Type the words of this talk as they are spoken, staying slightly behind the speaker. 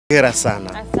Hongera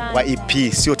sana kwa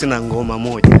EP, sio tena ngoma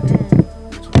moja.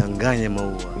 Tudanganya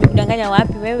Maua. Nimekudanganya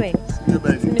wapi wewe?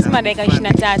 Nimesema dakika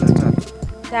 23.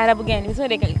 Taarabu gani? Nimesema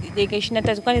dakika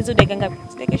 23. Kwani hizo dakika ngapi?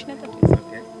 Dakika 23.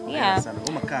 Okay. Yeah. Sana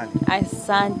ngoma kali.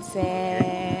 Asante.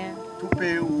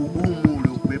 Tupe ugumu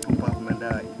uliokuwepo kwa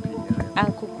kuandaa EP.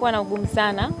 Hakukuwa na ugumu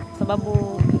sana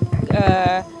sababu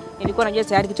nilikuwa najua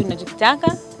tayari kitu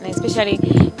ninachokitaka, na especially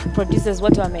producers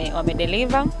wote wame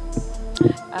deliver.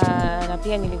 Na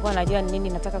pia nilikuwa najua nini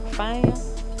nataka kufanya.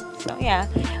 So yeah,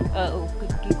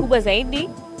 kikubwa zaidi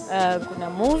kuna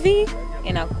movie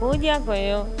inakuja, kwa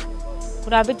hiyo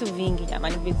kuna vitu vingi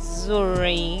jamani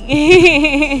vizuri.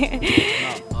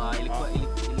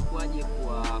 Ilikuwaje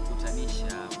kuwakutanisha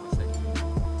wasanii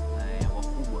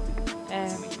wakubwa kama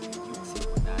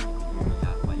Ndani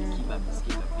kwa ALIKIBA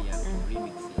msikika pia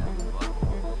remix ya wako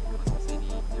kwa sasa ni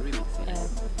remix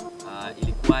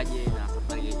ilikuwaje na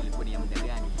safari ilikuwa ni ya muda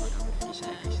gani mpaka kufikisha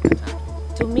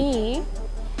 23? To me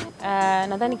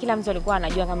nadhani kila mtu alikuwa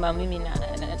anajua kama mimi na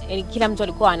kila mtu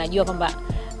alikuwa anajua kwamba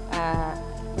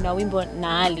kuna wimbo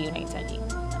na Ali unahitaji,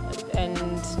 and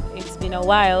it's been a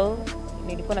while.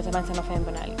 Nilikuwa natamani sana kufanya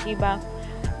wimbo na ALIKIBA,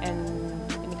 and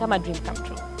ni kama dream come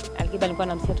true. ALIKIBA alikuwa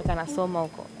namsikia toka nasoma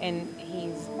huko, and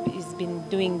he's been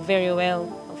doing very well,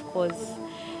 of course.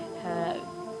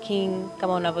 King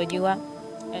kama unavyojua,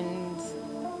 and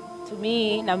to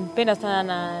me nampenda sana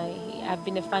na I've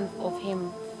been a fan of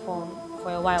him for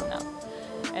a while now.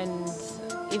 And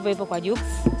hivyo kwa Jux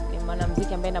ni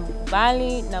mwanamuziki ambaye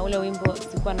namkubali, na ule wimbo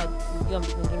sikuwa najua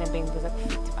mtu mwingine ambaye angeweza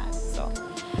kufit band. So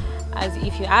as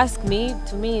if you ask me,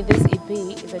 to me this EP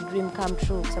is a dream come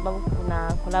true sababu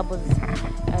kuna collabs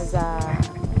za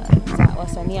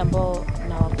wasanii ambao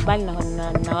nawakubali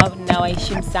na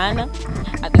waheshimu sana.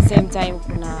 At the same time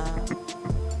kuna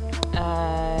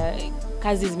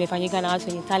kazi zimefanyika na watu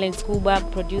wenye talents kubwa,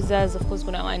 producers, of course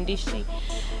kuna waandishi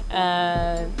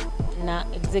na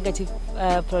executive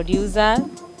producer,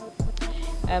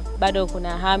 bado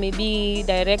kuna Harmonize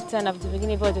director na vitu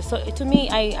vingine vyote. So to me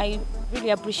I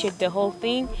really appreciate the whole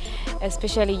thing,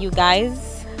 especially you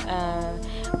guys.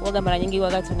 Waga mara nyingi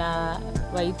waga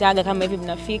tunawaitaga kama hivi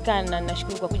mnafika, na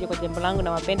nashukuru kwa kuja kwa jambo langu,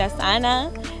 na wapenda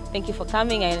sana. Thank you for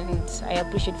coming, and I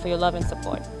appreciate for your love and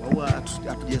support. Maua,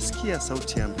 hatujasikia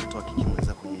sauti ya mtoto wa kike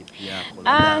mweza kwenye EP yako.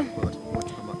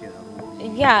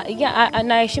 Yeah,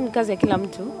 naheshimu kazi ya kila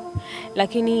mtu,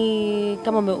 lakini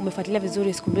kama umefuatilia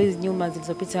vizuri siku mbili nyuma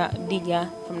zilizopita, Dija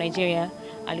from Nigeria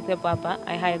alikuwa hapa.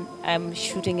 I'm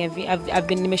shooting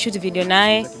nimeshoot video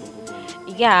naye.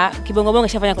 Yeah, Kibongo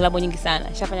shafanya collab nyingi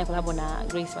sana. Shafanya collab na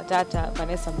Grace Matata,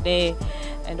 Vanessa Mdee,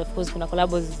 and of course kuna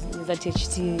collabs za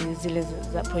THT zile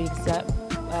za projects za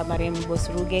Mariam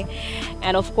Bosruge,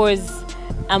 and of course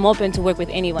I'm open to work with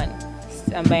anyone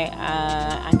ambaye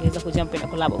angeweza kujump in a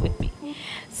collab with me.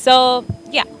 So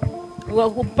yeah,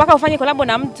 mpaka ufanye collab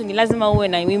na mtu ni lazima uwe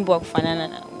na wimbo wa kufanana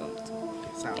na mtu.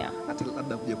 Sawa. Hata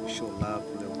labda kuja kushow love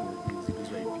pia.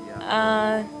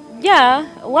 Yeah,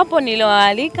 wapo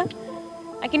nilioalika,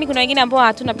 lakini kuna wengine ambao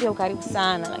hatuna pia ukaribu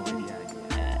sana, lakini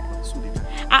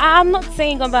I'm not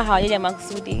saying kwamba hawajaja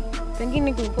makusudi.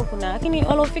 Pengine kulikuwa kuna, lakini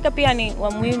waliofika pia ni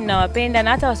wa muhimu na wapenda,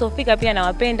 na hata wasiofika pia na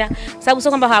wapenda, sababu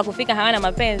sio kwamba hawakufika hawana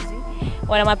mapenzi.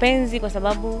 Wana mapenzi kwa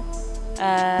sababu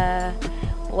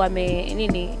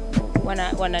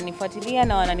wananifuatilia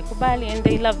na wananikubali, and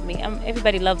they love me.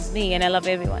 Everybody loves me and I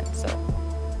love everyone. So yeah.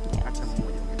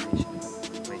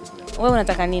 Wewe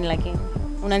unataka nini lakini?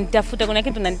 Unanitafuta, kuna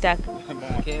kitu unanitaka?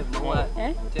 Okay, Maua,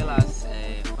 tell us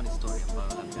funny story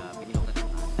about labda pengine wakati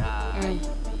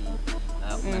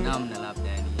unaandaa namna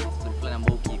labda ni story fulani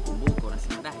ambayo ukikumbuka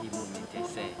unasema hii moment I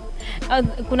say.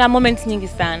 Kuna moments nyingi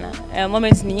sana.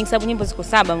 Moments ni nyingi sababu nyimbo ziko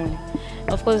 7 mwe.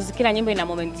 Of course kila nyimbo ina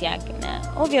moment yake, na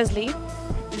obviously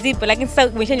zipo, lakini sasa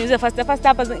umeshaniuliza first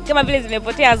hapa kama vile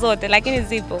zimepotea zote, lakini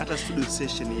zipo. Hata studio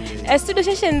session ile. Studio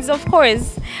sessions of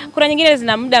course. Kuna nyingine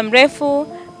zina muda mrefu,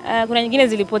 kuna nyingine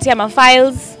zilipotea ma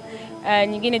files,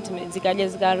 nyingine zikaja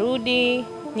zikarudi,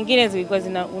 nyingine zilikuwa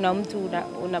una mtu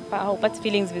haupati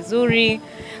feelings vizuri,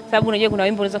 sababu unajua kuna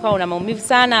wimbo unaweza kuwa una maumivu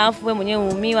sana, afu wewe mwenyewe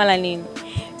uumii wala nini.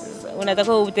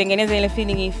 Unataka utengeneze ile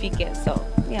feeling ifike. So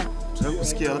yeah. Tunataka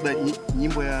kusikia labda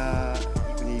nyimbo ya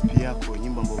kwenye EP yako,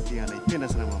 nyimbo ambayo pia anaipenda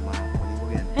sana mama. Kwa nyimbo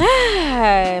gani?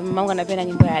 Mamangu anapenda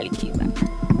nyimbo ya ALIKIBA.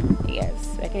 Yes,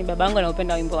 lakini babangu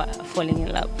anaupenda wimbo wa Falling in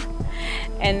Love.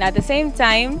 And at the same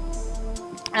time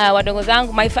wadogo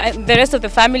zangu, the rest of the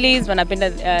families wanapenda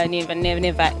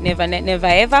never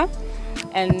ever,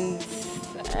 and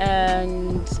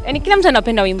kila mtu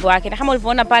anapenda wimbo wake, na kama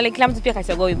ulivyoona pale kila mtu pia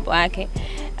kachagua wimbo wake.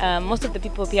 Most of the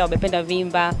people pia wamependa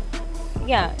Vimba.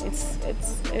 yeah,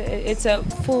 it's a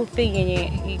full thing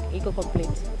yenye iko complete.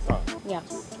 Sawa. Yeah.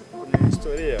 Kuna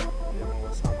historia ya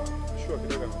Maua sana. Sure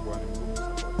kidogo anakuwa ni ngumu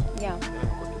support. Yeah.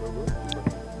 Kwa kidogo.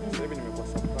 Sasa hivi nimekuwa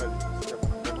surprise kusikia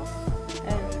kuna ngoma.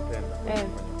 Naipenda.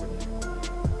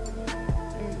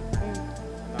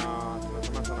 Na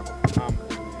tunatamani sana kufahamu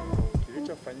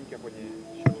kilichofanyika kwenye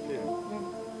short film.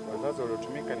 Wazazi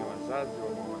waliotumika ni wazazi wa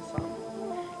Maua sana.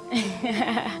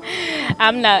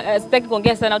 Amna sitaki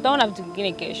kuongea sana, utaona vitu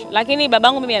vingine kesho. Lakini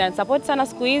babangu mimi ananisupport sana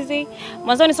siku hizi.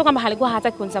 Mwanzoni sio kama halikuwa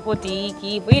hataki kunisupport hiki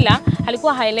hivyo, ila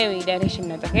halikuwa haelewi direction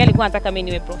nataka. Yeye alikuwa anataka mimi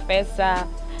niwe professor,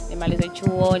 nimalize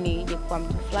chuo, nije kuwa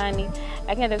mtu fulani.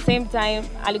 Lakini at the same time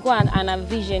alikuwa ana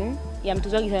vision ya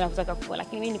mtu wake sana kutaka kuwa,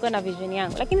 lakini mimi nilikuwa na vision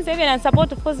yangu. Lakini sasa hivi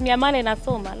ananisupport, of course miamala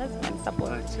inasoma, lazima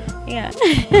anisupport. Yeah.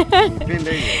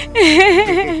 Nipende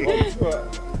hiyo.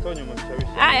 Tonyo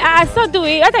mshawishi. So do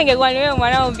we. Hata ingekuwa ni wewe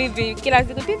mwanao vipi kila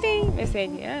siku titi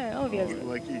message. Obviously.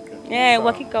 Uhakika.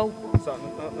 Uhakika huko. Sawa,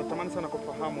 natamani sana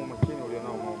kufahamu umakini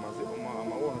ulionao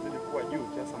Maua unazidi kuwa juu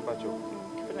kiasi ambacho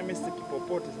ukifanya mistake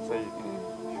popote sasa hivi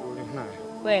shughuli unayo.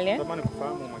 Kweli? Natamani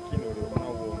kufahamu umakini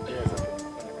ulionao uongeza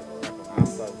kufanya kazi zako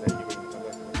hasa zaidi kwenye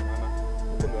mitandao, maana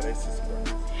huko ndio rahisi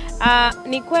sana.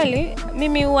 Ni kweli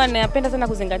mimi huwa napenda sana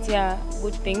kuzingatia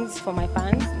good things for my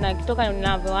fans, na kutoka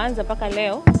ninavyoanza mpaka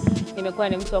leo nimekuwa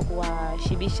ni mtu wa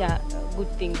kuwashibisha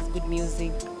good things, good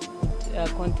music,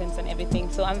 good contents and everything.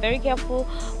 So I'm very careful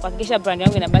kuhakikisha brand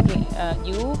yangu inabaki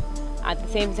juu. At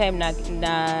the same time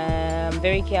I'm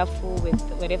very careful with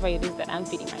whatever it is that I'm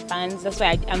feeding my fans. That's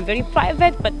why I'm very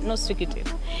private but not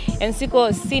secretive. And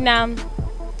sina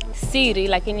siri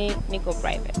lakini niko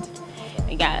private.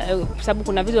 Sababu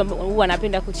kuna vitu huwa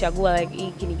napenda kuchagua like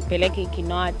hiki nikipeleke hiki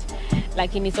not,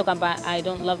 lakini sio kwamba I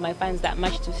don't love my fans that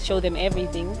much to show them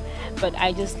everything, but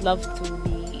I just love to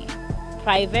be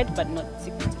private but not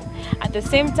secret. At the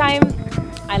same time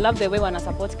I love the way wana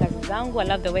support kazi zangu. I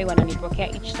love the way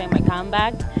wananipokea each time I come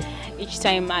back, each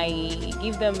time I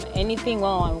give them anything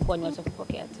wao wanakuwa ni watu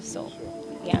kupokea tu. So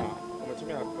yeah,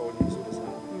 umetumia kauli nzuri sana.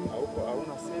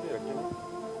 Hauna siri lakini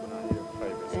kuna ile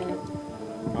privacy.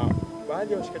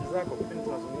 Baadhi ya washikaji zako kipindi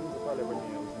tunazungumza pale kwenye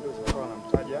uzinduzi wao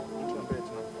wanamtaja mtu ambaye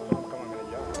tunafahamu kama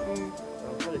meneja wao.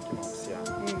 Wanamtaja kimahusiano.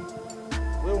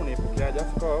 Wewe unaipokeaje?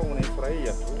 Afu kwa wewe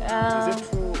unaifurahia tu. Is it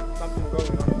true something going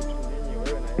on between you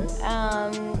wewe na yeye?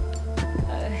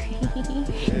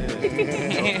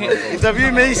 Interview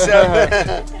imeisha.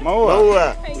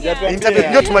 Maua. Interview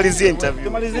ndio tumalizie interview.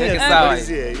 Tumalizie sawa.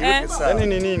 Yaani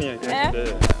ni nini yake?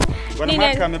 Bwana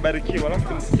Maka amebarikiwa, alafu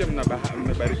tunasikia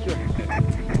mmebarikiwa.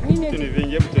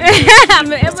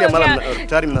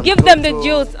 Give them the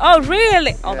juice. Oh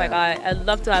really? Oh my god, I'd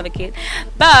love to have a kid.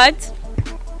 But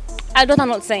I don't, I'm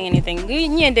not saying anything.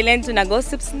 Nyie endelee tu na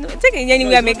gossips. Take nyinyi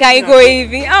mwe amekaa iko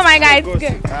hivi. Oh my god, it's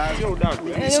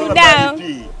good.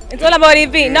 It's all about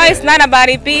EP. No, it's not about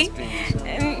EP.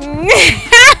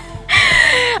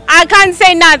 I can't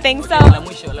say nothing. So la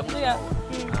mwisho.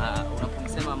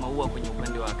 Unapomsema Maua kwenye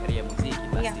upande wa career muziki,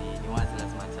 basi ni wazi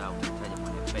lazima utaje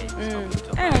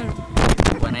Mwana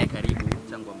Bwana karibu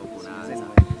tangu ambapo unaanza.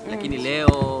 Lakini leo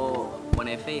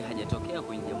Mwana hajatokea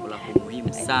kwenye jambo lako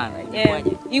muhimu sana.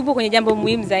 Imekwaje? Yupo kwenye jambo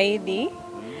muhimu zaidi.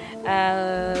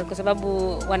 Kwa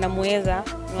sababu wanamuweza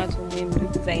ni watu muhimu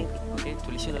zaidi. Okay,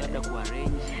 tulishinda labda ku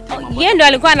arrange. Yeye ndo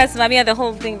alikuwa anasimamia the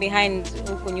whole thing behind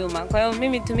huko nyuma. Kwa hiyo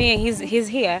mimi to me he's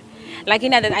here.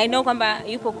 Lakini I know kwamba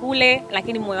yupo kule,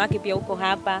 lakini moyo wake pia uko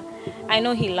hapa. I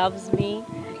know he loves me.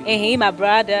 And he my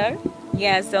brother.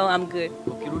 Yeah, so I'm good.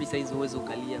 Ukirudi saizi uwezo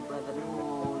ukalia brother.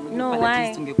 No,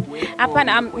 why?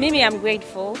 Hapana, I'm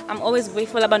grateful. I'm always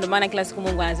grateful. Labda ndo maana kila siku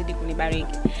Mungu anazidi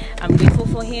kunibariki. I'm grateful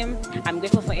for him. I'm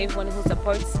grateful for everyone who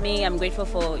supports me. I'm grateful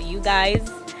for you guys.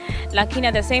 Lakini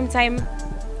at the same time,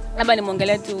 labda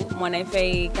nimuongelee tu Mwana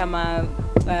kama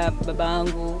baba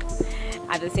wangu.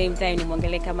 At the same time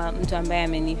nimuongelee kama mtu ambaye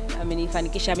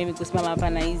amenifanikisha mimi kusimama hapa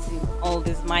na hizi all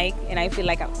this mic, and I feel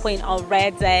like a queen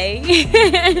already.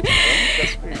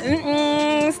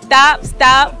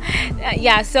 Stop.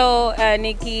 Yeah, so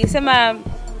nikisema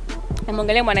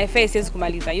nimuongelee Mwana siwezi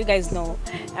kumaliza. You guys know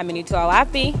amenitoa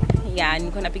wapi. Yeah,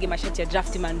 nilikuwa napiga mashati ya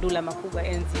draft mandula makubwa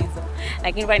enzi hizo.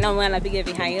 Lakini right now Mwana napiga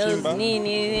behind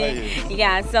nini.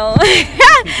 Yeah, so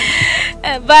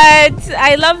but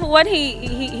I love what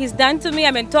he's done to me.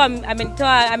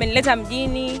 Amenileta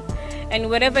mjini, and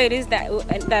whatever it is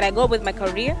that I go with my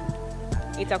career,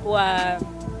 itakuwa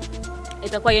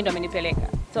yeye ndo amenipeleka.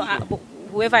 So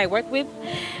whoever I work with,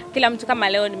 kila mtu kama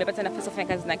leo nimepata nafasi kufanya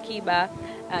kazi na Kiba,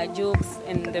 Jokes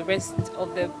and the rest of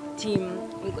the team.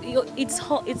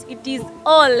 It is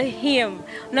all him.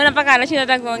 Unaona mpaka anashinda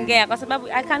hata kuongea kwa sababu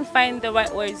I can't find the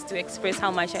right words to express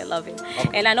how much I love him.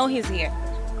 And I know he's here.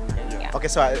 Yeah. Okay,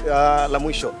 so la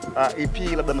mwisho,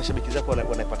 EP labda mashabiki zako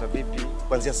wanaipata vipi?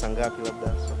 Kuanzia saa ngapi labda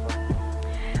so far?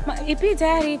 EP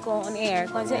tayari iko on air.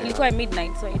 Kwanza ilikuwa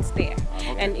midnight, so it's there.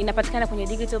 And inapatikana kwenye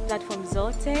digital platforms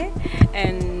zote.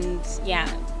 And yeah,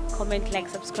 comment, like,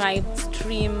 subscribe,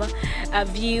 stream,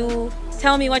 view.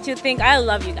 Tell me what you think. I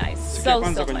love you guys so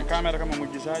much. Kwenye kamera kama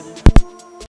mwigizaji.